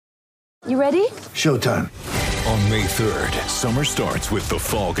You ready? Showtime. On May 3rd, summer starts with The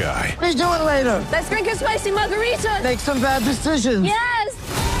Fall Guy. Let's do it later. Let's drink a spicy margarita. Make some bad decisions. Yes!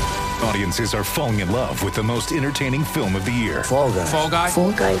 Audiences are falling in love with the most entertaining film of the year. Fall Guy. Fall Guy?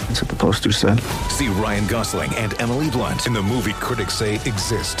 Fall Guy. That's what the poster said. See Ryan Gosling and Emily Blunt in the movie critics say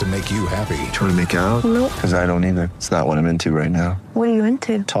exists to make you happy. Trying to make it out? Nope. Because I don't either. It's not what I'm into right now. What are you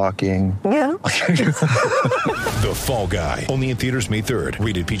into? Talking. Yeah. The Fall Guy. Only in theaters May 3rd.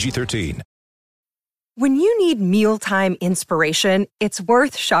 Rated PG-13. When you need mealtime inspiration, it's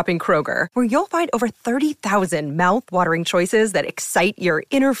worth shopping Kroger, where you'll find over 30,000 mouth-watering choices that excite your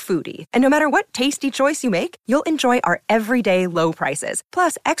inner foodie. And no matter what tasty choice you make, you'll enjoy our everyday low prices,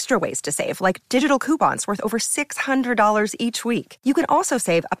 plus extra ways to save, like digital coupons worth over $600 each week. You can also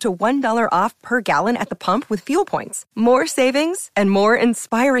save up to $1 off per gallon at the pump with fuel points. More savings and more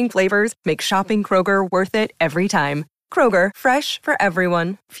inspiring flavors make shopping Kroger worth it every time. Kroger, fresh for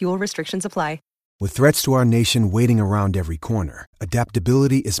everyone. Fuel restrictions apply. With threats to our nation waiting around every corner,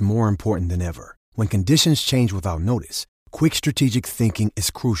 adaptability is more important than ever. When conditions change without notice, quick strategic thinking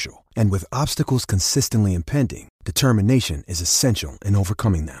is crucial. And with obstacles consistently impending, determination is essential in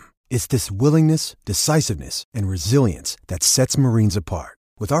overcoming them. It's this willingness, decisiveness, and resilience that sets Marines apart.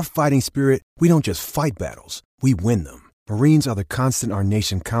 With our fighting spirit, we don't just fight battles, we win them. Marines are the constant our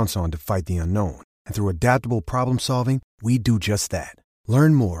nation counts on to fight the unknown. And through adaptable problem solving, we do just that.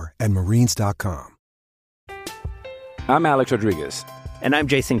 Learn more at marines.com. I'm Alex Rodriguez. And I'm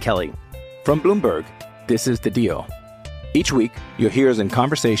Jason Kelly. From Bloomberg, this is The Deal. Each week, you'll hear us in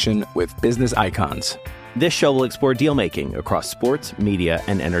conversation with business icons. This show will explore deal-making across sports, media,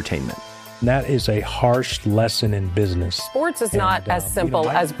 and entertainment. That is a harsh lesson in business. Sports is not as simple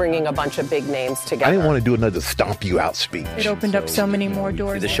as bringing a bunch of big names together. I didn't want to do another stomp you out speech. It opened up so many more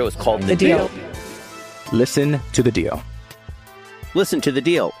doors. The show is called The Deal. Listen to The Deal. Listen to The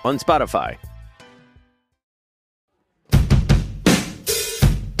Deal on Spotify.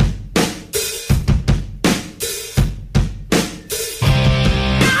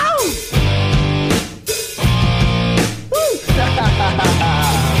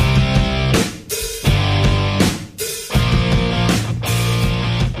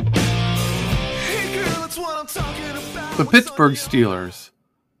 The Pittsburgh Steelers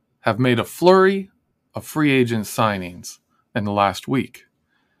have made a flurry of free agent signings in the last week,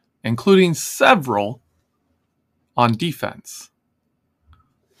 including several on defense.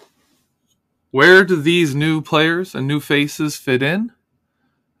 Where do these new players and new faces fit in?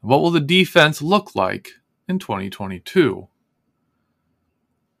 What will the defense look like in 2022?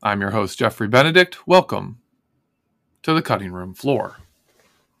 I'm your host, Geoffrey Benedict. Welcome to the cutting room floor.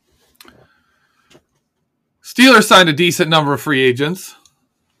 Steelers signed a decent number of free agents,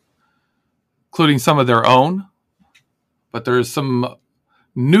 including some of their own, but there's some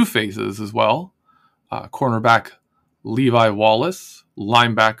new faces as well. Cornerback Levi Wallace,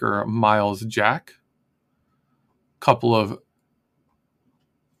 linebacker Miles Jack. Couple of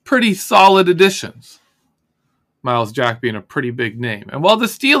pretty solid additions. Miles Jack being a pretty big name. And while the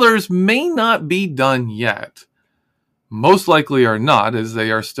Steelers may not be done yet, most likely are not, as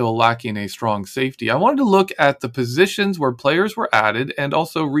they are still lacking a strong safety, I wanted to look at the positions where players were added and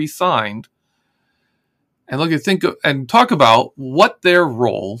also re-signed, and and talk about what their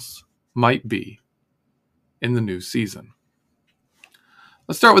roles might be in the new season.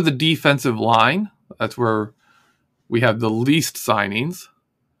 Let's start with the defensive line. That's where we have the least signings.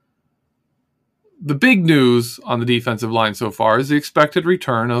 The big news on the defensive line so far is the expected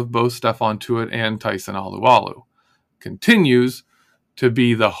return of both Stephon Tuitt and Tyson Alualu. Continues to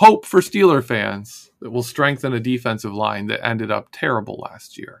be the hope for Steeler fans that will strengthen a defensive line that ended up terrible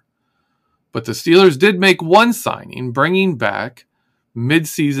last year. But the Steelers did make one signing, bringing back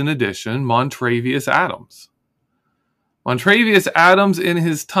mid-season addition Montravius Adams. Montravius Adams, in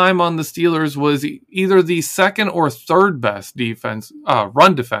his time on the Steelers, was either the second or third best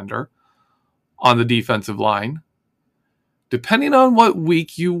run defender on the defensive line, depending on what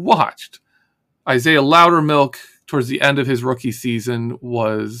week you watched. Isaiah Loudermilk, towards the end of his rookie season,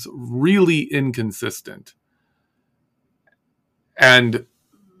 was really inconsistent. And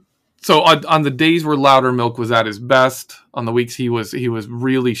so on the days where Loudermilk was at his best, on the weeks he was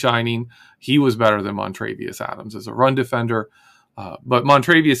really shining, he was better than Montravius Adams as a run defender. But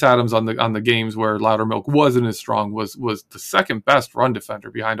Montravius Adams on the games where Loudermilk wasn't as strong was the second best run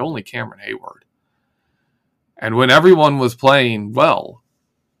defender behind only Cameron Hayward. And when everyone was playing well,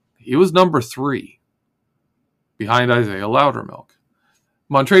 he was number 3. Behind Isaiah Loudermilk.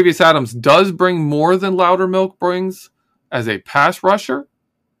 Montravius Adams does bring more than Loudermilk brings as a pass rusher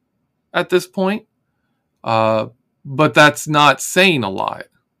at this point, but that's not saying a lot.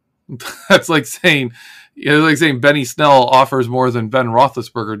 That's like saying, Benny Snell offers more than Ben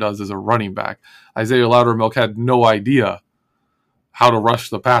Roethlisberger does as a running back. Isaiah Loudermilk had no idea how to rush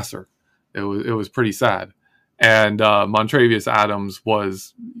the passer. It was pretty sad. And Montravius Adams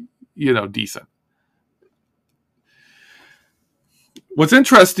was, decent. What's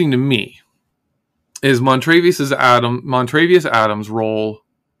interesting to me is Montravius Adams' role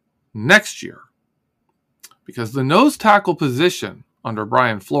next year, because the nose tackle position under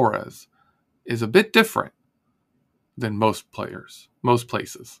Brian Flores is a bit different than most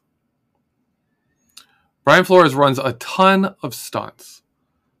places. Brian Flores runs a ton of stunts.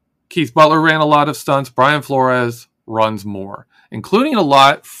 Keith Butler ran a lot of stunts. Brian Flores runs more, including a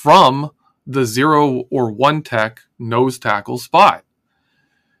lot from the 0 or 1 tech nose tackle spot.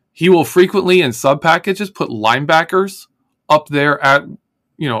 He will frequently in sub packages put linebackers up there at,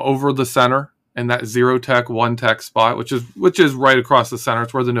 over the center in that 0 tech, 1 tech spot, which is right across the center.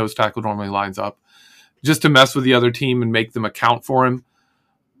 It's where the nose tackle normally lines up, just to mess with the other team and make them account for him.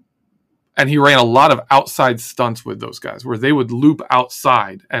 And he ran a lot of outside stunts with those guys, where they would loop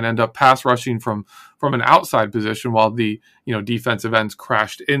outside and end up pass rushing from an outside position while the defensive ends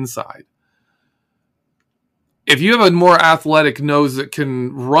crashed inside. If you have a more athletic nose that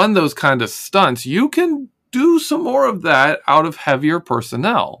can run those kind of stunts, you can do some more of that out of heavier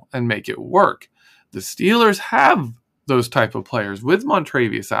personnel and make it work. The Steelers have those type of players with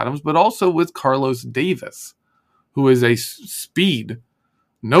Montravius Adams, but also with Carlos Davis, who is a speed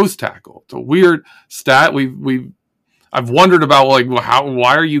nose tackle. It's a weird stat. I've wondered about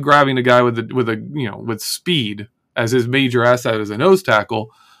why are you grabbing a guy with speed as his major asset as a nose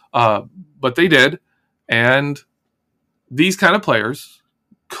tackle? But they did. And these kind of players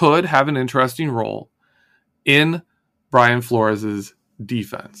could have an interesting role in Brian Flores'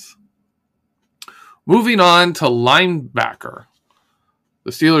 defense. Moving on to linebacker.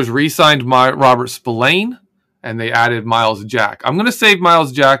 The Steelers re-signed Robert Spillane, and they added Miles Jack. I'm going to save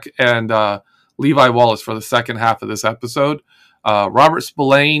Miles Jack and Levi Wallace for the second half of this episode. Robert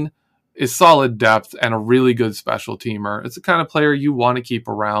Spillane is solid depth and a really good special teamer. It's the kind of player you want to keep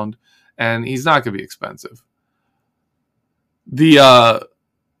around, and he's not going to be expensive. The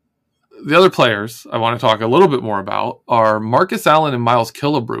other players I want to talk a little bit more about are Marcus Allen and Miles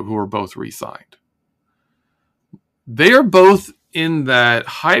Killebrew, who are both re-signed. They are both in that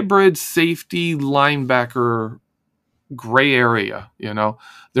hybrid safety linebacker gray area.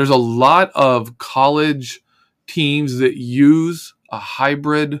 There's a lot of college teams that use a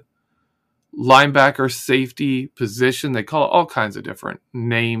hybrid linebacker safety position. They call it all kinds of different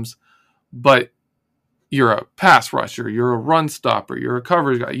names, but you're a pass rusher, you're a run stopper, you're a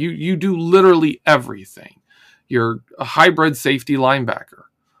coverage guy. You do literally everything. You're a hybrid safety linebacker.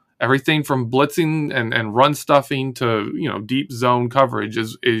 Everything from blitzing and run stuffing to, deep zone coverage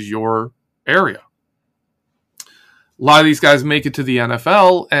is your area. A lot of these guys make it to the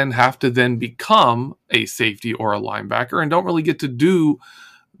NFL and have to then become a safety or a linebacker and don't really get to do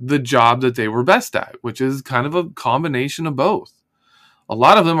the job that they were best at, which is kind of a combination of both. A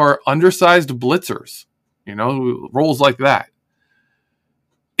lot of them are undersized blitzers, roles like that.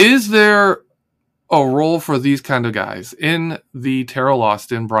 Is there a role for these kind of guys in the Teryl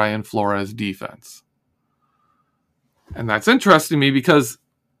Austin, Brian Flores defense? And that's interesting to me because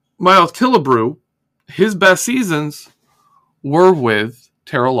Miles Killebrew, his best seasons were with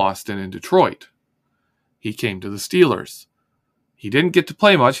Teryl Austin in Detroit. He came to the Steelers. He didn't get to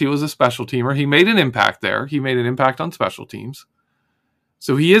play much. He was a special teamer. He made an impact there. He made an impact on special teams.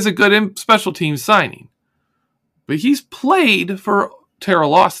 So he is a good special teams signing. But he's played for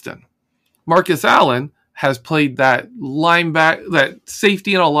Teryl Austin. Marcus Allen has played that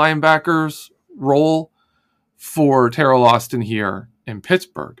safety in a linebacker's role for Teryl Austin here in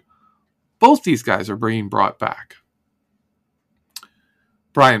Pittsburgh. Both these guys are being brought back.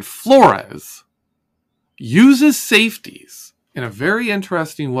 Brian Flores uses safeties in a very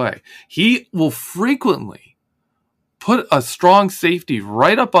interesting way. He will frequently put a strong safety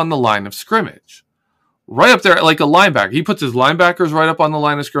right up on the line of scrimmage. Right up there, like a linebacker. He puts his linebackers right up on the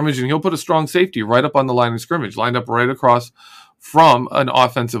line of scrimmage, and he'll put a strong safety right up on the line of scrimmage, lined up right across from an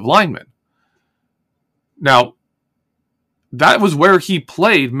offensive lineman. Now, that was where he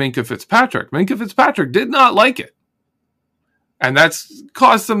played Minkah Fitzpatrick. Minkah Fitzpatrick did not like it. And that's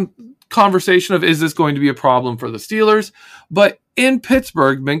caused some conversation of, is this going to be a problem for the Steelers? But in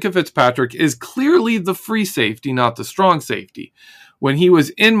Pittsburgh, Minkah Fitzpatrick is clearly the free safety, not the strong safety. When he was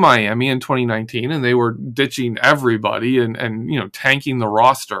in Miami in 2019 and they were ditching everybody and tanking the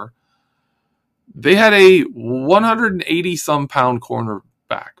roster, they had a 180-some pound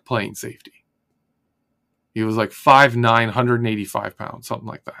cornerback playing safety. He was like 5'9", 185 pounds, something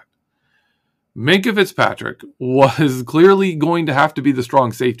like that. Minkah Fitzpatrick was clearly going to have to be the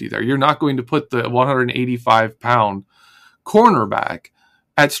strong safety there. You're not going to put the 185-pound cornerback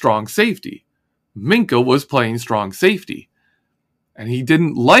at strong safety. Minkah was playing strong safety, and he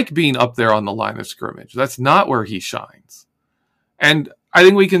didn't like being up there on the line of scrimmage. That's not where he shines. And I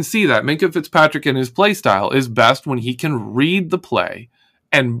think we can see that. Minkah Fitzpatrick in his play style is best when he can read the play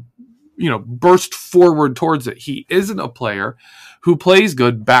and, burst forward towards it. He isn't a player who plays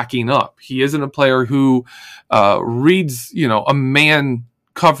good backing up. He isn't a player who reads, a man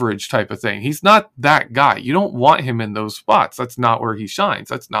coverage type of thing. He's not that guy. You don't want him in those spots. That's not where he shines.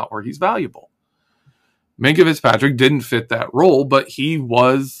 That's not where he's valuable. Minkah Fitzpatrick didn't fit that role, but he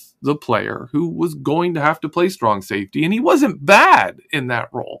was the player who was going to have to play strong safety, and he wasn't bad in that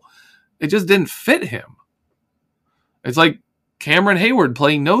role. It just didn't fit him. It's like Cameron Hayward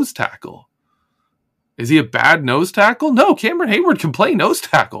playing nose tackle. Is he a bad nose tackle? No, Cameron Hayward can play nose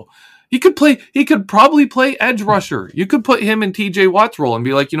tackle. He could probably play edge rusher. You could put him in TJ Watt's role and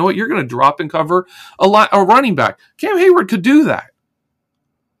be like, you know what, you're going to drop and cover a running back. Cam Hayward could do that.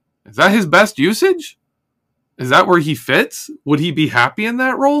 Is that his best usage? Is that where he fits? Would he be happy in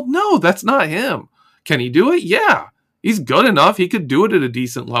that role? No, that's not him. Can he do it? Yeah. He's good enough. He could do it at a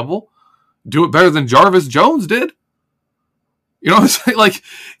decent level. Do it better than Jarvis Jones did. You know what I'm saying? Like,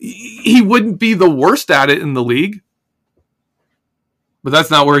 he wouldn't be the worst at it in the league. But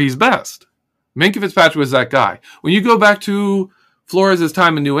that's not where he's best. Minkah Fitzpatrick was that guy. When you go back to Flores'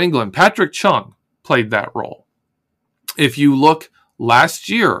 time in New England, Patrick Chung played that role. If you look last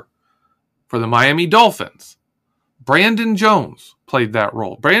year for the Miami Dolphins, Brandon Jones played that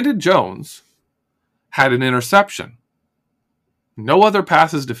role. Brandon Jones had an interception. No other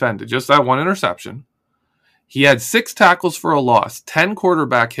passes defended, just that one interception. He had 6 tackles for a loss, 10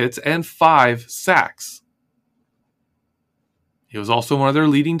 quarterback hits, and 5 sacks. He was also one of their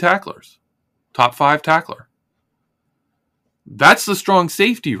leading tacklers, top 5 tackler. That's the strong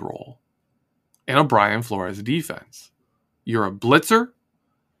safety role in a Brian Flores defense. You're a blitzer.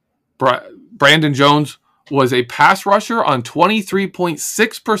 Brandon Jones was a pass rusher on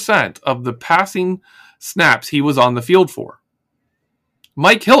 23.6% of the passing snaps he was on the field for.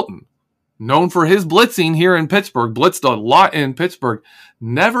 Mike Hilton, known for his blitzing here in Pittsburgh, blitzed a lot in Pittsburgh,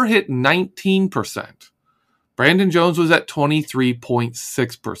 never hit 19%. Brandon Jones was at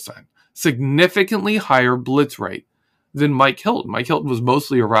 23.6%, significantly higher blitz rate than Mike Hilton. Mike Hilton was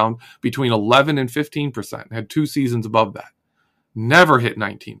mostly around between 11 and 15%, had 2 seasons above that. Never hit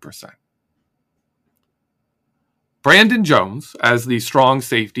 19%. Brandon Jones, as the strong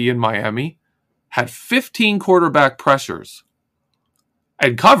safety in Miami, had 15 quarterback pressures.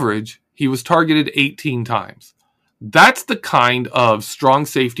 And coverage, he was targeted 18 times. That's the kind of strong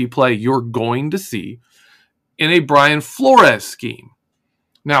safety play you're going to see in a Brian Flores scheme.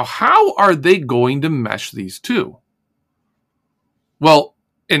 Now, how are they going to mesh these two? Well,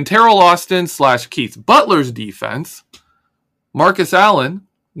 in Teryl Austin / Keith Butler's defense, Marcus Allen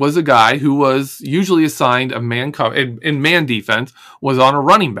was a guy who was usually assigned a man cover in man defense, was on a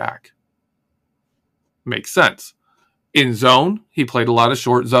running back. Makes sense. In zone, he played a lot of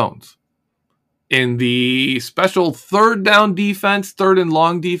short zones. In the special third down defense, third and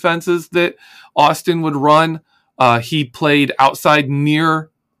long defenses that Austin would run, he played outside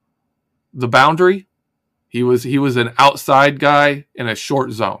near the boundary. He was an outside guy in a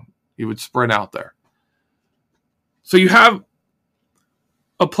short zone. He would sprint out there. So you have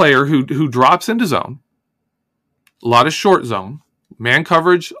a player who drops into zone, a lot of short zone, man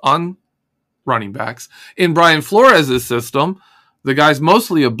coverage on running backs. In Brian Flores' system, the guy's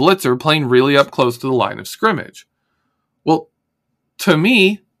mostly a blitzer playing really up close to the line of scrimmage. Well, to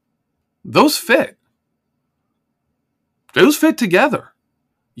me, those fit. Those fit together.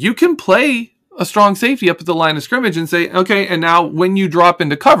 You can play a strong safety up at the line of scrimmage and say, okay, and now when you drop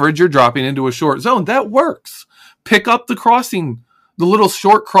into coverage, you're dropping into a short zone. That works. Pick up the crossing, the little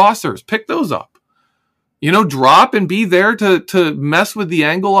short crossers. Pick those up. Drop and be there to mess with the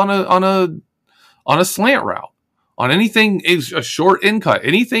angle on a slant route. On anything, a short in cut,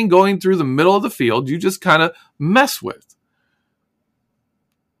 anything going through the middle of the field, you just kind of mess with.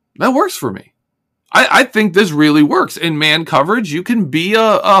 That works for me. I think this really works. In man coverage, you can be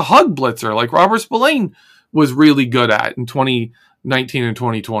a hug blitzer like Robert Spillane was really good at in 2019 and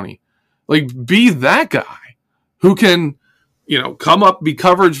 2020. Like, be that guy who can, come up, be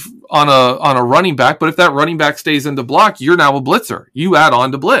coverage on a running back, but if that running back stays in the block, you're now a blitzer. You add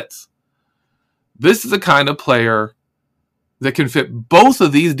on to blitz. This is the kind of player that can fit both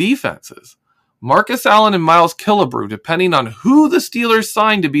of these defenses. Marcus Allen and Miles Killebrew, depending on who the Steelers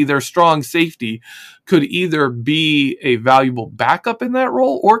signed to be their strong safety, could either be a valuable backup in that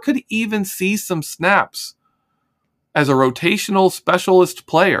role or could even see some snaps as a rotational specialist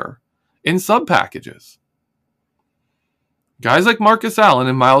player in sub packages. Guys like Marcus Allen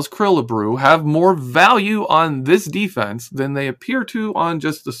and Miles Killebrew have more value on this defense than they appear to on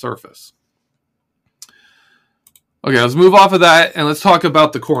just the surface. Okay, let's move off of that and let's talk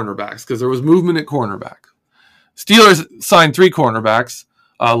about the cornerbacks because there was movement at cornerback. Steelers signed 3 cornerbacks.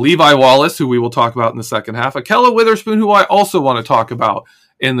 Levi Wallace, who we will talk about in the second half. Ahkello Witherspoon, who I also want to talk about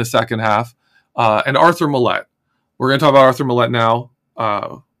in the second half. And Arthur Millette. We're going to talk about Arthur Millette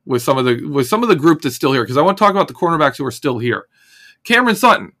now with some of the group that's still here because I want to talk about the cornerbacks who are still here. Cameron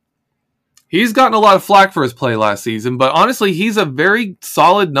Sutton. He's gotten a lot of flack for his play last season, but honestly, he's a very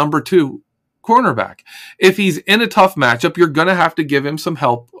solid number 2 cornerback. If he's in a tough matchup, you're going to have to give him some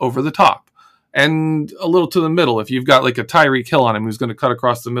help over the top and a little to the middle. If you've got like a Tyreek Hill on him who's going to cut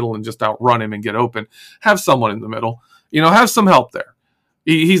across the middle and just outrun him and get open, have someone in the middle. Have some help there.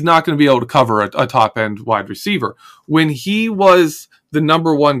 He's not going to be able to cover a top-end wide receiver. When he was the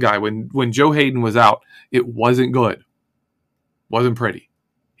number 1 guy, when Joe Hayden was out, it wasn't good. Wasn't pretty.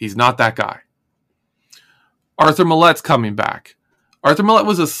 He's not that guy. Arthur Millette's coming back. Arthur Millette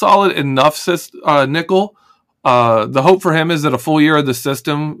was a solid enough nickel. The hope for him is that a full year of the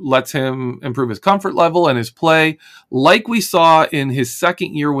system lets him improve his comfort level and his play, like we saw in his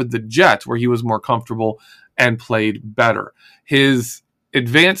second year with the Jets, where he was more comfortable and played better. His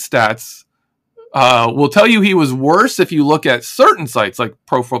advanced stats will tell you he was worse if you look at certain sites like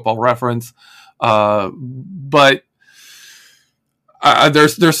Pro Football Reference, but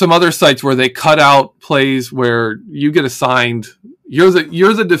there's some other sites where they cut out plays where you get assigned. You're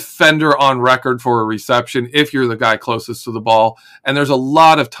the defender on record for a reception if you're the guy closest to the ball. And there's a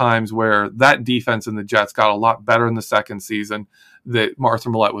lot of times where that defense in the Jets got a lot better in the second season that Arthur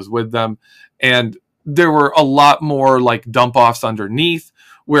Millette was with them. And there were a lot more like dump offs underneath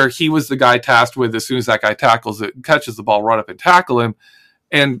where he was the guy tasked with, as soon as that guy tackles it, catches the ball, run up and tackle him.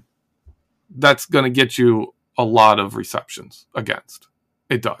 And that's going to get you a lot of receptions against.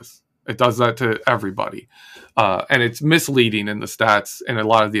 It does. It does that to everybody. And it's misleading in the stats and a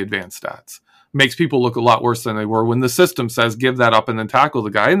lot of the advanced stats. Makes people look a lot worse than they were when the system says give that up and then tackle the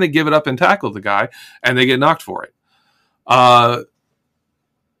guy. And they give it up and tackle the guy and they get knocked for it.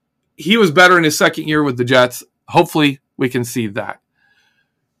 He was better in his second year with the Jets. Hopefully we can see that.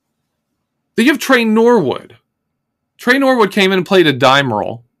 Then you have Trey Norwood. Trey Norwood came in and played a dime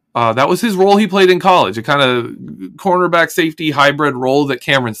role. That was his role he played in college, a kind of cornerback safety hybrid role that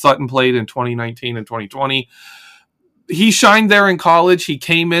Cameron Sutton played in 2019 and 2020. He shined there in college. He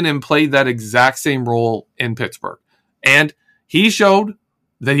came in and played that exact same role in Pittsburgh. And he showed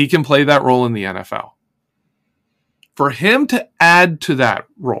that he can play that role in the NFL. For him to add to that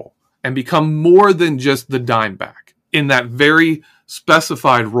role and become more than just the dime back in that very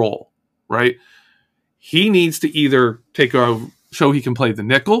specified role, right? He needs to either show he can play the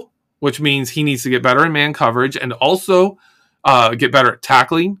nickel, which means he needs to get better in man coverage and also get better at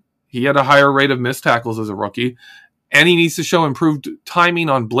tackling. He had a higher rate of missed tackles as a rookie. And he needs to show improved timing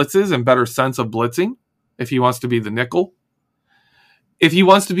on blitzes and better sense of blitzing if he wants to be the nickel. If he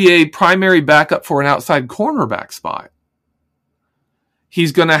wants to be a primary backup for an outside cornerback spot,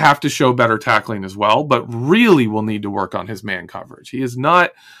 he's going to have to show better tackling as well, but really will need to work on his man coverage. He is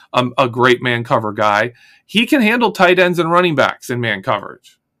not a great man cover guy. He can handle tight ends and running backs in man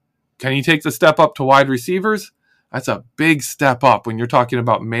coverage. Can he take the step up to wide receivers? That's a big step up when you're talking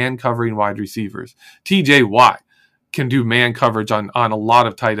about man covering wide receivers. TJ Watt can do man coverage on a lot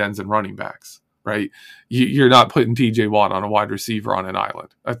of tight ends and running backs, right? You're not putting TJ Watt on a wide receiver on an island.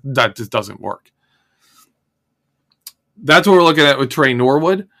 That just doesn't work. That's what we're looking at with Trey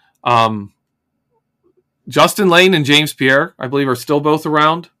Norwood. Justin Lane and James Pierre, I believe, are still both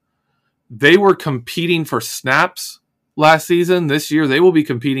around. They were competing for snaps last season. This year, they will be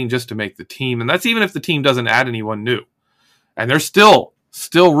competing just to make the team. And that's even if the team doesn't add anyone new. And there's still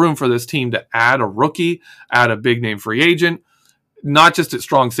room for this team to add a rookie, add a big-name free agent, not just at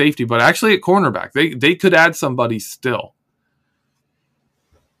strong safety, but actually at cornerback. They could add somebody still.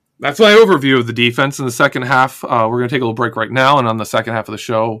 That's my overview of the defense in the second half. We're going to take a little break right now, and on the second half of the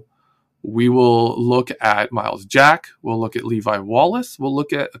show, we will look at Miles Jack, we'll look at Levi Wallace, we'll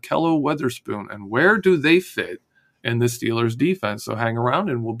look at Ahkello Witherspoon, and where do they fit in the Steelers' defense. So hang around,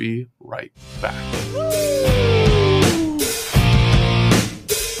 and we'll be right back.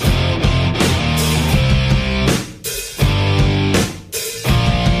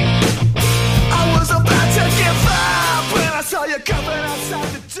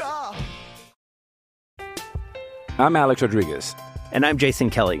 I'm Alex Rodriguez. And I'm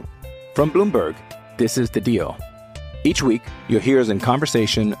Jason Kelly. From Bloomberg, this is The Deal. Each week, you'll hear us in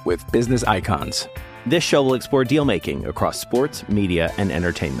conversation with business icons. This show will explore deal-making across sports, media, and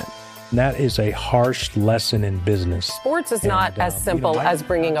entertainment. That is a harsh lesson in business. Sports is not as simple as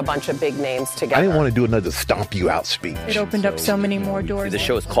bringing a bunch of big names together. I didn't want to do another stomp you out speech. It opened up so many more doors. The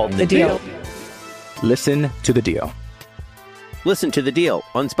show is called The Deal. Listen to The Deal. Listen to The Deal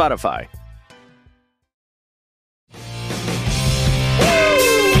on Spotify.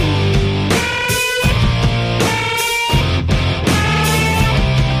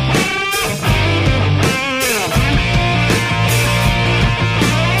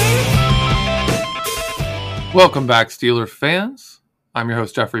 Welcome back, Steeler fans. I'm your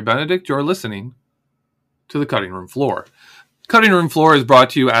host, Geoffrey Benedict. You're listening to the Cutting Room Floor. Cutting Room Floor is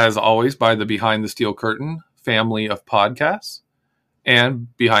brought to you, as always, by the Behind the Steel Curtain family of podcasts and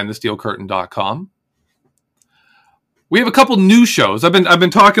BehindTheSteelCurtain.com. We have a couple new shows. I've been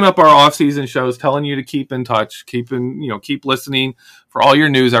talking up our off-season shows, telling you to keep in touch, keep listening for all your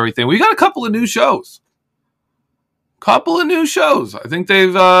news, everything. We got a couple of new shows. I think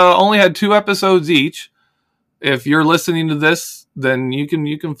they've only had 2 episodes each. If you're listening to this, then you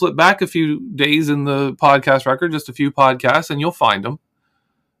can flip back a few days in the podcast record, just a few podcasts, and you'll find them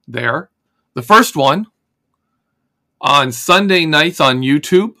there. The first one on Sunday nights on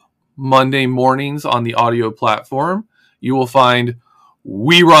YouTube, Monday mornings on the audio platform, you will find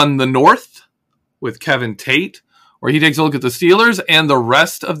We Run the North with Kevin Tate, where he takes a look at the Steelers and the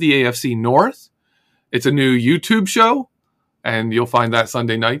rest of the AFC North. It's a new YouTube show. And you'll find that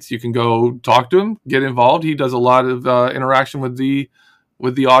Sunday nights. You can go talk to him, get involved. He does a lot of interaction with the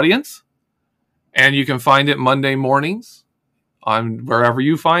audience. And you can find it Monday mornings on wherever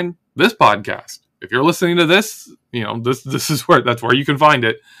you find this podcast. If you're listening to this, this is that's where you can find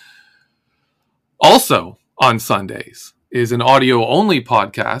it. Also on Sundays is an audio-only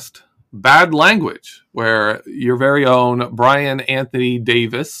podcast, Bad Language, where your very own Brian Anthony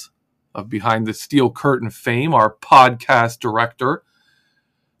Davis of Behind the Steel Curtain fame, our podcast director,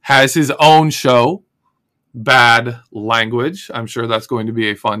 has his own show, Bad Language. I'm sure that's going to be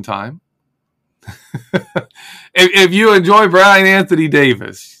a fun time. If you enjoy Brian Anthony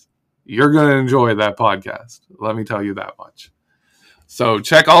Davis, you're going to enjoy that podcast. Let me tell you that much. So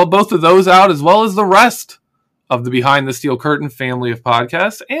check both of those out, as well as the rest of the Behind the Steel Curtain family of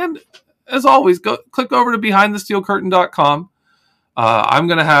podcasts. And as always, click over to BehindTheSteelCurtain.com. I'm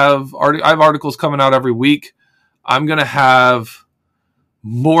going to have articles coming out every week. I'm going to have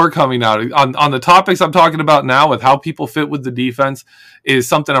more coming out on the topics I'm talking about now, with how people fit with the defense, is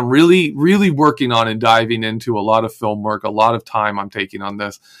something I'm really, really working on and diving into. A lot of film work, a lot of time I'm taking on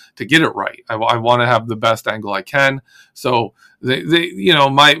this to get it right. I want to have the best angle I can. So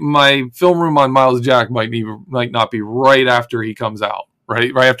my film room on Miles Jack might not be right after he comes out,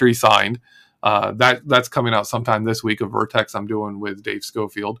 right after he signed. That's coming out sometime this week, a Vertex I'm doing with Dave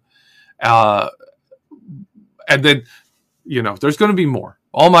Schofield. And then, there's going to be more.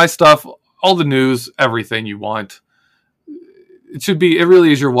 All my stuff, all the news, everything you want. It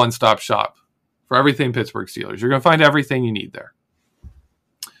really is your one-stop shop for everything Pittsburgh Steelers. You're going to find everything you need there.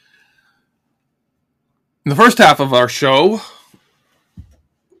 In the first half of our show,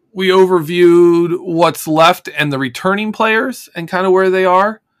 we overviewed what's left and the returning players and kind of where they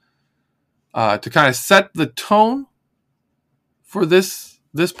are. To kind of set the tone for this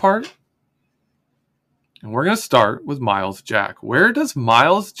part. And we're going to start with Miles Jack. Where does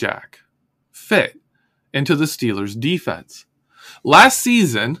Miles Jack fit into the Steelers' defense? Last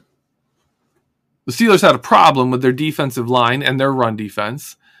season, the Steelers had a problem with their defensive line and their run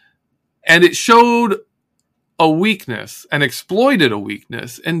defense, and it showed a weakness and exploited a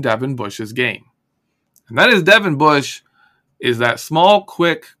weakness in Devin Bush's game. And that is Devin Bush is that small,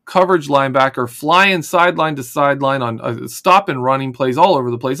 quick coverage linebacker flying sideline to sideline on stop and running plays all over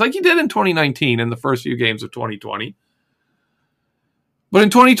the place, like he did in 2019 in the first few games of 2020. But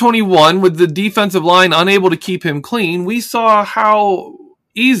in 2021, with the defensive line unable to keep him clean, we saw how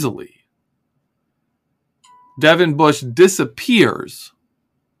easily Devin Bush disappears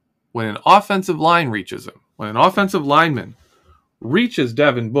when an offensive line reaches him. When an offensive lineman reaches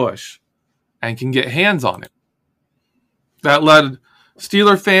Devin Bush and can get hands on him. That led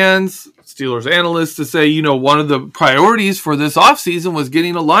Steeler fans, Steelers analysts to say, one of the priorities for this offseason was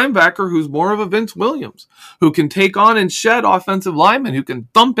getting a linebacker who's more of a Vince Williams, who can take on and shed offensive linemen, who can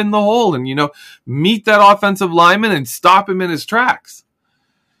thump in the hole and, meet that offensive lineman and stop him in his tracks.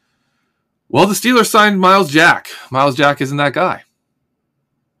 Well, the Steelers signed Miles Jack. Miles Jack isn't that guy.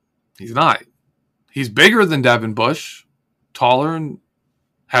 He's not. He's bigger than Devin Bush, taller and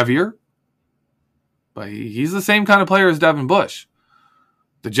heavier. but he's the same kind of player as Devin Bush.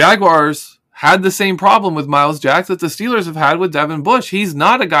 The Jaguars had the same problem with Myles Jack that the Steelers have had with Devin Bush. He's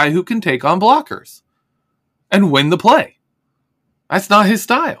not a guy who can take on blockers and win the play. That's not his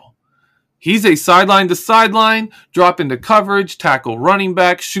style. He's a sideline to sideline, drop into coverage, tackle running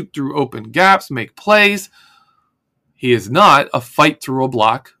back, shoot through open gaps, make plays. He is not a fight through a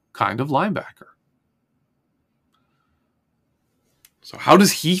block kind of linebacker. So how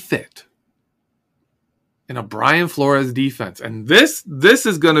does he fit in a Brian Flores defense? And this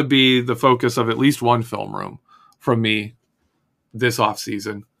is going to be the focus of at least one film room from me this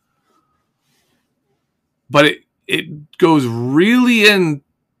offseason. But it goes really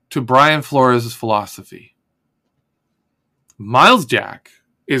into Brian Flores' philosophy. Myles Jack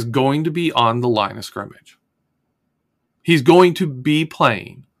is going to be on the line of scrimmage. He's going to be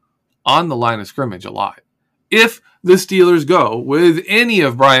playing on the line of scrimmage a lot. If the Steelers go with any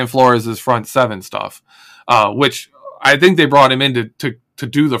of Brian Flores' front seven stuff, which I think they brought him in to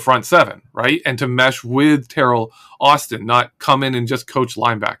do the front seven, right? And to mesh with Teryl Austin, not come in and just coach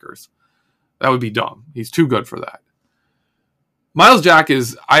linebackers. That would be dumb. He's too good for that. Myles Jack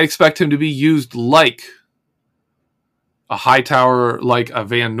I expect him to be used like a Hightower, like a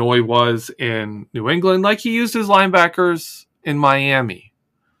Van Noy was in New England, like he used his linebackers in Miami,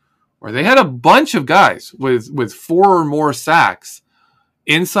 where they had a bunch of guys with 4 or more sacks,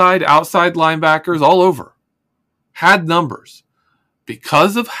 inside, outside linebackers all over, had numbers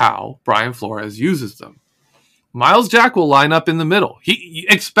because of how Brian Flores uses them. Myles Jack will line up in the middle.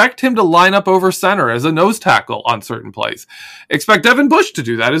 Expect him to line up over center as a nose tackle on certain plays. Expect Devin Bush to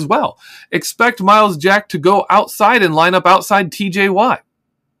do that as well. Expect Myles Jack to go outside and line up outside TJ Watt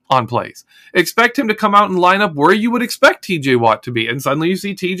on plays. Expect him to come out and line up where you would expect TJ Watt to be, and suddenly you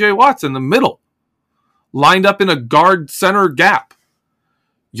see TJ Watt's in the middle, lined up in a guard center gap.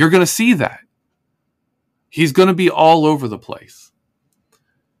 You're going to see that. He's going to be all over the place.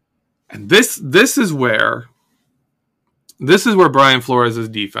 And this is where Brian Flores'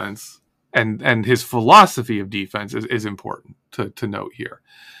 defense and his philosophy of defense is important to note here.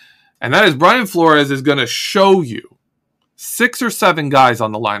 And that is Brian Flores is going to show you 6 or 7 guys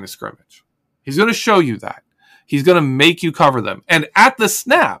on the line of scrimmage. He's going to show you that. He's going to make you cover them. And at the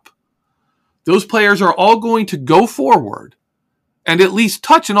snap, those players are all going to go forward and at least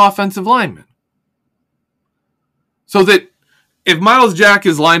touch an offensive lineman. So that if Myles Jack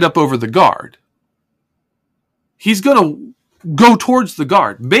is lined up over the guard, he's going to go towards the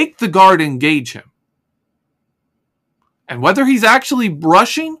guard. Make the guard engage him. And whether he's actually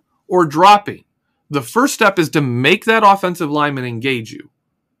rushing or dropping, the first step is to make that offensive lineman engage you.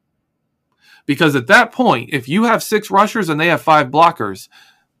 Because at that point, if you have 6 rushers and they have 5 blockers,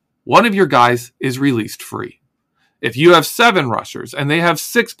 one of your guys is released free. If you have 7 rushers and they have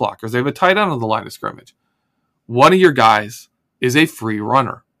 6 blockers, they have a tight end on the line of scrimmage, one of your guys is a free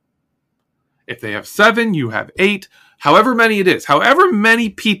runner. If they have 7, you have 8, however many it is, however many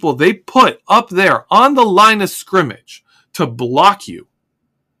people they put up there on the line of scrimmage to block you,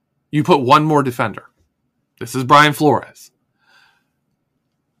 you put one more defender. This is Brian Flores.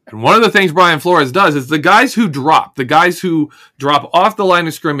 And one of the things Brian Flores does is the guys who drop off the line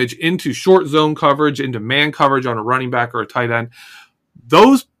of scrimmage into short zone coverage, into man coverage on a running back or a tight end,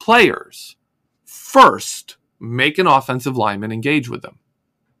 those players first make an offensive lineman engage with them.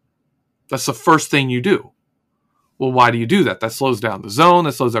 That's the first thing you do. Well, why do you do that? That slows down the zone.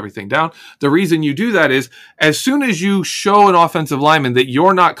 That slows everything down. The reason you do that is as soon as you show an offensive lineman that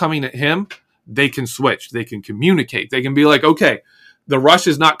you're not coming at him, they can switch. They can communicate. They can be like, okay, the rush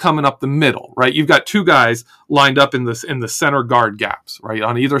is not coming up the middle, right? You've got 2 guys lined up in the center guard gaps, right,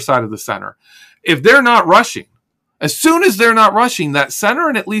 on either side of the center. If they're not rushing, as soon as they're not rushing, that center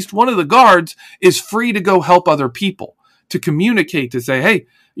and at least one of the guards is free to go help other people, to communicate, to say, hey,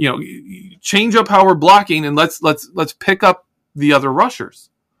 change up how we're blocking and let's pick up the other rushers.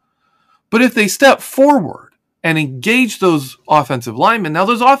 But if they step forward and engage those offensive linemen, now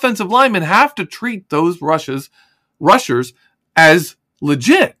those offensive linemen have to treat those rushers as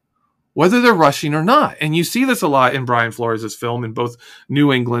legit, whether they're rushing or not. And you see this a lot in Brian Flores' film in both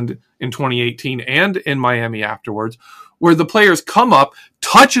New England in 2018 and in Miami afterwards, where the players come up,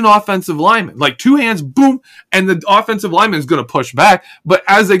 touch an offensive lineman, like 2 hands, boom, and the offensive lineman is going to push back. But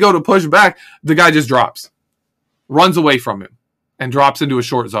as they go to push back, the guy just drops, runs away from him, and drops into a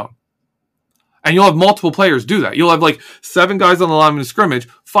short zone. And you'll have multiple players do that. You'll have like 7 guys on the line of scrimmage,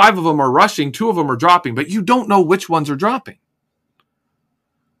 5 of them are rushing, 2 of them are dropping, but you don't know which ones are dropping.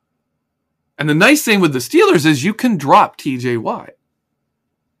 And the nice thing with the Steelers is you can drop TJ Watt.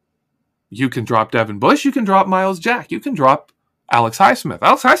 You can drop Devin Bush. You can drop Myles Jack. You can drop Alex Highsmith.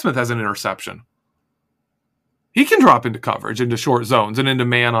 Alex Highsmith has an interception. He can drop into coverage, into short zones, and into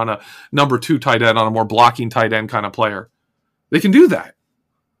man on a number 2 tight end, on a more blocking tight end kind of player. They can do that.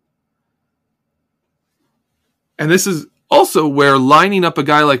 And this is also where lining up a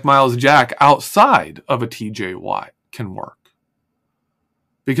guy like Myles Jack outside of a TJ Watt can work.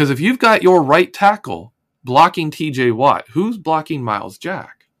 Because if you've got your right tackle blocking TJ Watt, who's blocking Myles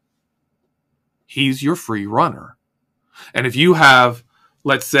Jack? He's your free runner. And if you have,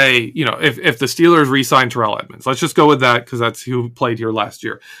 let's say, if the Steelers re-sign Terrell Edmunds, let's just go with that because that's who played here last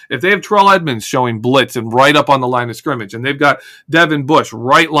year. If they have Terrell Edmunds showing blitz and right up on the line of scrimmage, and they've got Devin Bush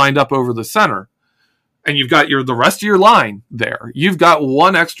right lined up over the center, and you've got the rest of your line there, you've got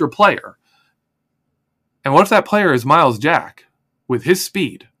one extra player. And what if that player is Myles Jack with his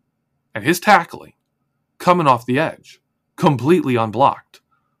speed and his tackling coming off the edge, completely unblocked,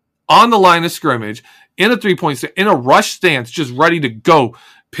 on the line of scrimmage, in a 3-point stance, in a rush stance, just ready to go,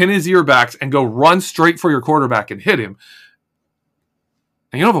 pin his ear backs and go run straight for your quarterback and hit him.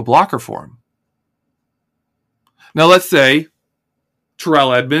 And you don't have a blocker for him. Now let's say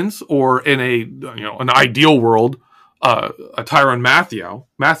Terrell Edmunds, or in an ideal world, a Tyrann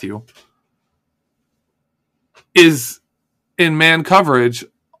Mathieu is in man coverage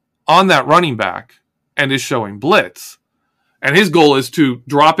on that running back and is showing blitz. And his goal is to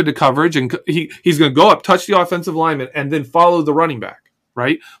drop into coverage, and he's going to go up, touch the offensive lineman, and then follow the running back,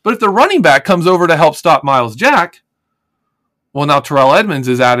 right? But if the running back comes over to help stop Myles Jack, well, now Terrell Edmunds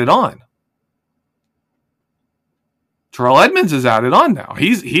is added on. Terrell Edmunds is added on now.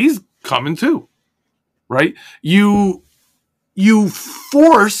 He's coming too, right? You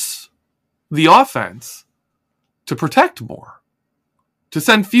force the offense to protect more, to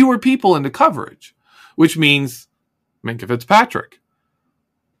send fewer people into coverage, which means Minkah Fitzpatrick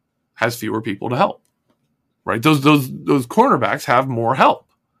has fewer people to help, right? Those cornerbacks have more help.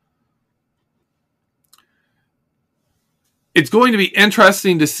 It's going to be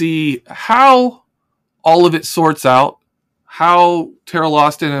interesting to see how all of it sorts out, how Teryl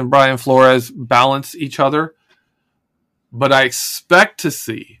Austin and Brian Flores balance each other. But I expect to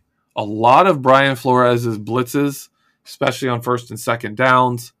see a lot of Brian Flores' blitzes, especially on first and second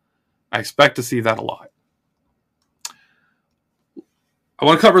downs. I expect to see that a lot. I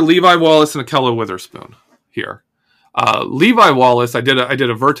want to cover Levi Wallace and Akello Witherspoon here. Levi Wallace, I did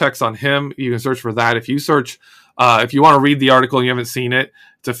a Vertex on him. You can search for that. If you search, if you want to read the article and you haven't seen it,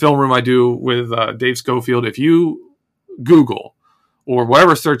 it's a film room I do with Dave Schofield. If you Google or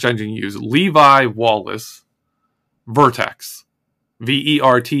whatever search engine you use, Levi Wallace Vertex,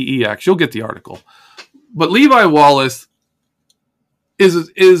 Vertex, you'll get the article. But Levi Wallace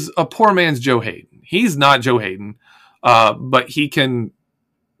is a poor man's Joe Hayden. He's not Joe Hayden, but he can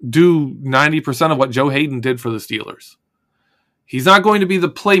do 90% of what Joe Hayden did for the Steelers. He's not going to be the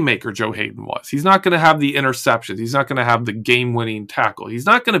playmaker Joe Hayden was. He's not going to have the interceptions. He's not going to have the game-winning tackle. He's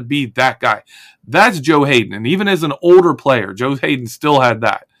not going to be that guy. That's Joe Hayden. And even as an older player, Joe Hayden still had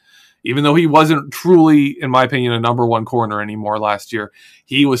that. Even though he wasn't truly, in my opinion, a number 1 corner anymore last year,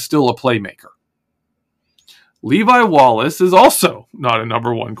 he was still a playmaker. Levi Wallace is also not a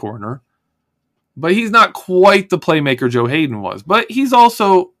number 1 corner, but he's not quite the playmaker Joe Hayden was. But he's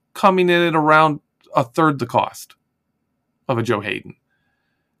also coming in at around a third the cost of a Joe Hayden.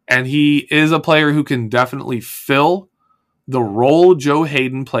 And he is a player who can definitely fill the role Joe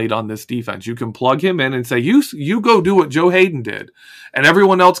Hayden played on this defense. You can plug him in and say, you go do what Joe Hayden did, and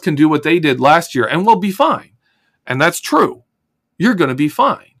everyone else can do what they did last year, and we'll be fine. And that's true. You're going to be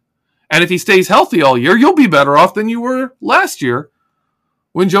fine. And if he stays healthy all year, you'll be better off than you were last year,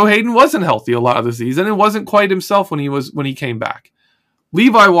 when Joe Hayden wasn't healthy a lot of the season and wasn't quite himself when he came back.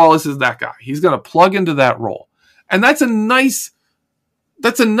 Levi Wallace is that guy. He's going to plug into that role. And that's a nice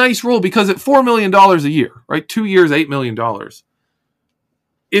role, because at $4 million a year, right? 2 years, $8 million.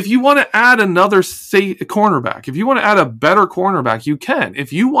 If you want to add another cornerback, if you want to add a better cornerback, you can.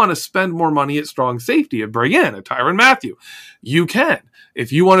 If you want to spend more money at strong safety and bring in a Tyrann Mathieu, you can.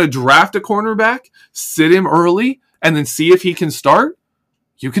 If you want to draft a cornerback, sit him early, and then see if he can start,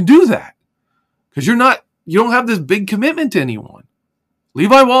 you can do that. Because you don't have this big commitment to anyone.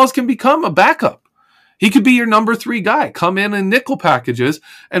 Levi Wallace can become a backup. He could be your number 3 guy. Come in nickel packages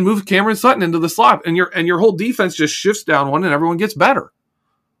and move Cameron Sutton into the slot, and your whole defense just shifts down one, and everyone gets better,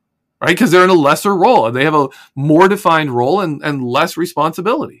 right? Because they're in a lesser role. They have a more defined role and less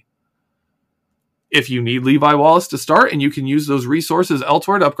responsibility. If you need Levi Wallace to start and you can use those resources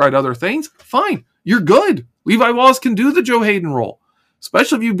elsewhere to upgrade other things, fine. You're good. Levi Wallace can do the Joe Hayden role,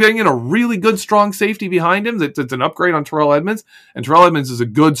 especially if you bring in a really good, strong safety behind him that's an upgrade on Terrell Edmunds. And Terrell Edmunds is a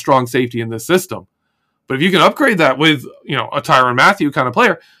good, strong safety in this system. But if you can upgrade that with, a Tyrann Mathieu kind of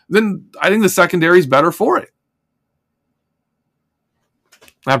player, then I think the secondary is better for it.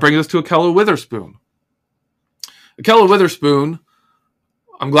 That brings us to Ahkello Witherspoon. Ahkello Witherspoon,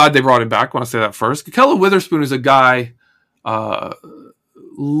 I'm glad they brought him back. I want to say that first. Ahkello Witherspoon is a guy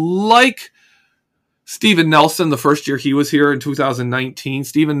like Steven Nelson the first year he was here in 2019.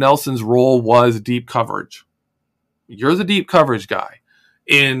 Steven Nelson's role was deep coverage. You're the deep coverage guy.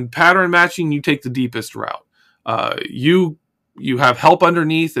 In pattern matching, you take the deepest route. You have help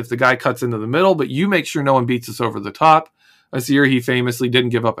underneath if the guy cuts into the middle, but you make sure no one beats us over the top. This year, he famously didn't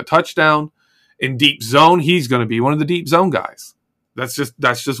give up a touchdown. In deep zone, he's going to be one of the deep zone guys. That's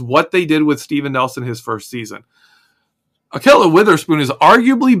just what they did with Steven Nelson his first season. Ahkello Witherspoon is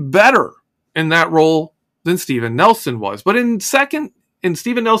arguably better in that role than Steven Nelson was. But in Steven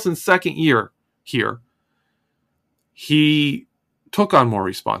Nelson's second year here, he took on more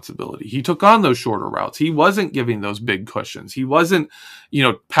responsibility. He took on those shorter routes. He wasn't giving those big cushions. He wasn't,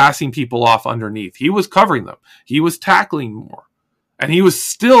 passing people off underneath. He was covering them. He was tackling more. And he was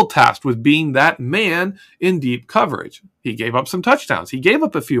still tasked with being that man in deep coverage. He gave up some touchdowns. He gave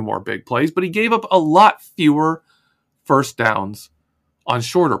up a few more big plays, but he gave up a lot fewer first downs on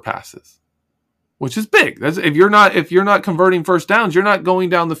shorter passes, which is big. If you're not converting first downs, you're not going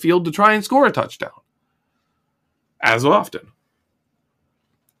down the field to try and score a touchdown as often.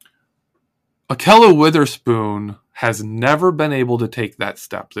 Ahkello Witherspoon has never been able to take that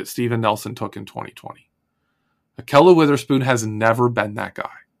step that Steven Nelson took in 2020. Ahkello Witherspoon has never been that guy.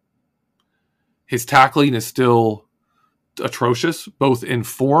 His tackling is still atrocious, both in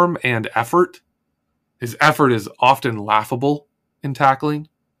form and effort. His effort is often laughable in tackling.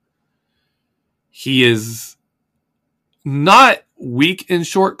 He is not weak in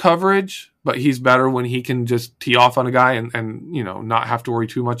short coverage, but he's better when he can just tee off on a guy and not have to worry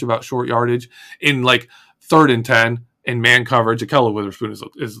too much about short yardage. In like 3rd and 10 in man coverage, Ahkello Witherspoon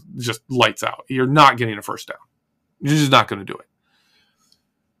is just lights out. You're not getting a first down. You're just not going to do it.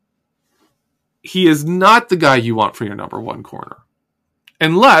 He is not the guy you want for your number one corner.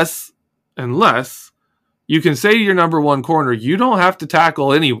 Unless you can say to your number one corner, you don't have to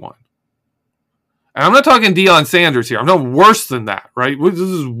tackle anyone. And I'm not talking Deion Sanders here. I'm talking worse than that, right? This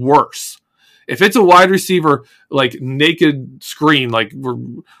is worse. If it's a wide receiver, like naked screen, like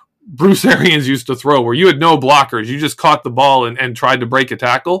Bruce Arians used to throw, where you had no blockers, you just caught the ball and tried to break a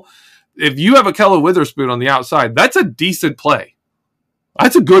tackle. If you have Ahkello Witherspoon on the outside, that's a decent play.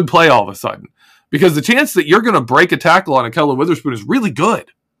 That's a good play all of a sudden. Because the chance that you're going to break a tackle on Ahkello Witherspoon is really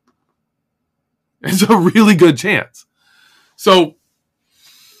good. It's a really good chance. So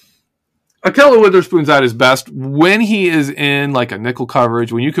Ahkello Witherspoon's at his best when he is in like a nickel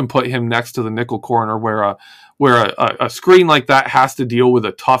coverage, when you can put him next to the nickel corner where a screen like that has to deal with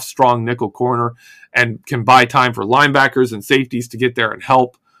a tough, strong nickel corner and can buy time for linebackers and safeties to get there and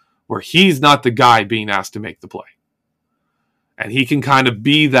help, where he's not the guy being asked to make the play. And he can kind of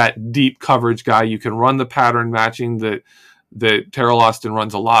be that deep coverage guy. You can run the pattern matching that Teryl Austin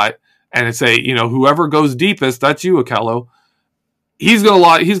runs a lot and say, whoever goes deepest, that's you, Ahkello. He's gonna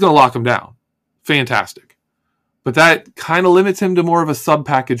lock him down. Fantastic. But that kind of limits him to more of a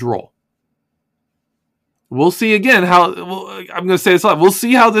sub-package role. We'll see again I'm going to say this a lot. We'll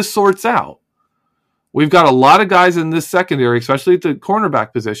see how this sorts out. We've got a lot of guys in this secondary, especially at the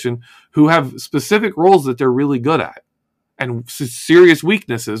cornerback position, who have specific roles that they're really good at and serious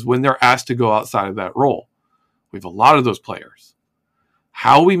weaknesses when they're asked to go outside of that role. We have a lot of those players.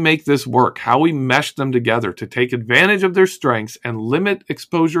 How we make this work, how we mesh them together to take advantage of their strengths and limit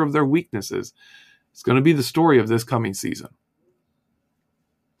exposure of their weaknesses, is going to be the story of this coming season.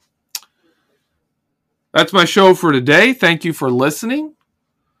 That's my show for today. Thank you for listening.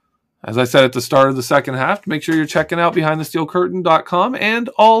 As I said at the start of the second half, make sure you're checking out BehindTheSteelCurtain.com and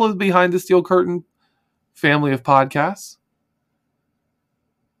all of the Behind the Steel Curtain family of podcasts.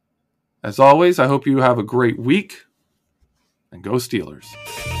 As always, I hope you have a great week, and go Steelers.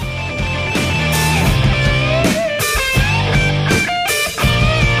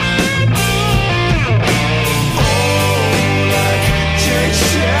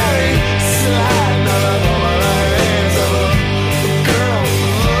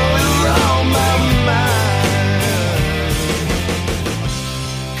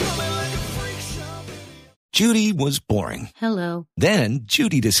 Judy was boring. Hello. Then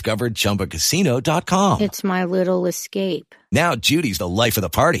Judy discovered ChumbaCasino.com. It's my little escape. Now Judy's the life of the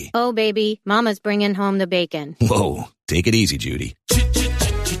party. Oh, baby, mama's bringing home the bacon. Whoa, take it easy, Judy.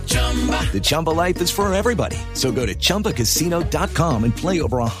 The Chumba life is for everybody. So go to ChumbaCasino.com and play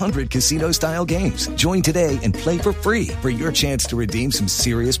over 100 casino-style games. Join today and play for free for your chance to redeem some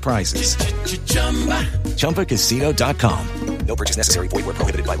serious prizes. ChumbaCasino.com. No purchase necessary. Void where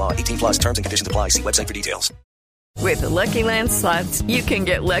prohibited by law. 18+ terms and conditions apply. See website for details. With the Lucky Land Slots, you can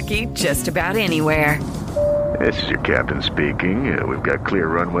get lucky just about anywhere. This is your captain speaking. We've got clear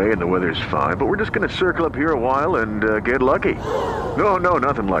runway and the weather's fine, but we're just going to circle up here a while and get lucky. No,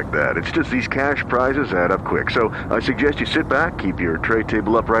 nothing like that. It's just these cash prizes add up quick. So I suggest you sit back, keep your tray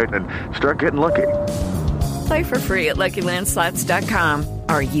table upright, and start getting lucky. Play for free at LuckyLandSlots.com.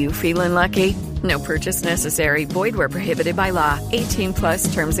 Are you feeling lucky? No purchase necessary. Void where prohibited by law.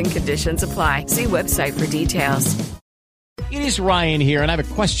 18+ terms and conditions apply. See website for details. It is Ryan here, and I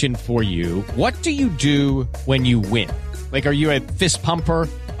have a question for you. What do you do when you win? Like, are you a fist pumper,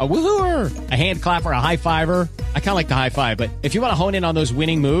 a woohooer, a hand clapper, a high fiver? I kind of like the high five, but if you want to hone in on those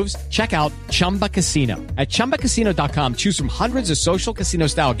winning moves, check out Chumba Casino. At ChumbaCasino.com, choose from hundreds of social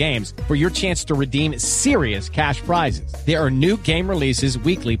casino-style games for your chance to redeem serious cash prizes. There are new game releases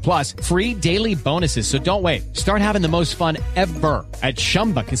weekly, plus free daily bonuses, so don't wait. Start having the most fun ever at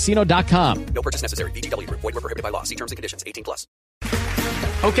ChumbaCasino.com. No purchase necessary. VGW. Void where prohibited by law. See terms and conditions. 18+.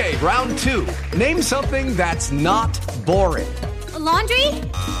 Okay, round two. Name something that's not boring. A laundry?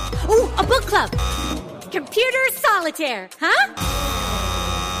 Ooh, a book club. Computer solitaire, huh?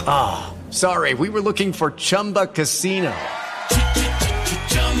 Ah, oh, sorry. We were looking for Chumba Casino.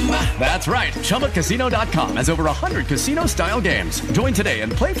 That's right. ChumbaCasino.com has over 100 casino-style games. Join today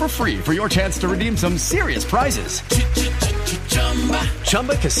and play for free for your chance to redeem some serious prizes.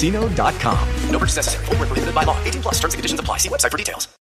 ChumbaCasino.com. No purchase necessary. Void where prohibited by law. 18+ terms and conditions apply. See website for details.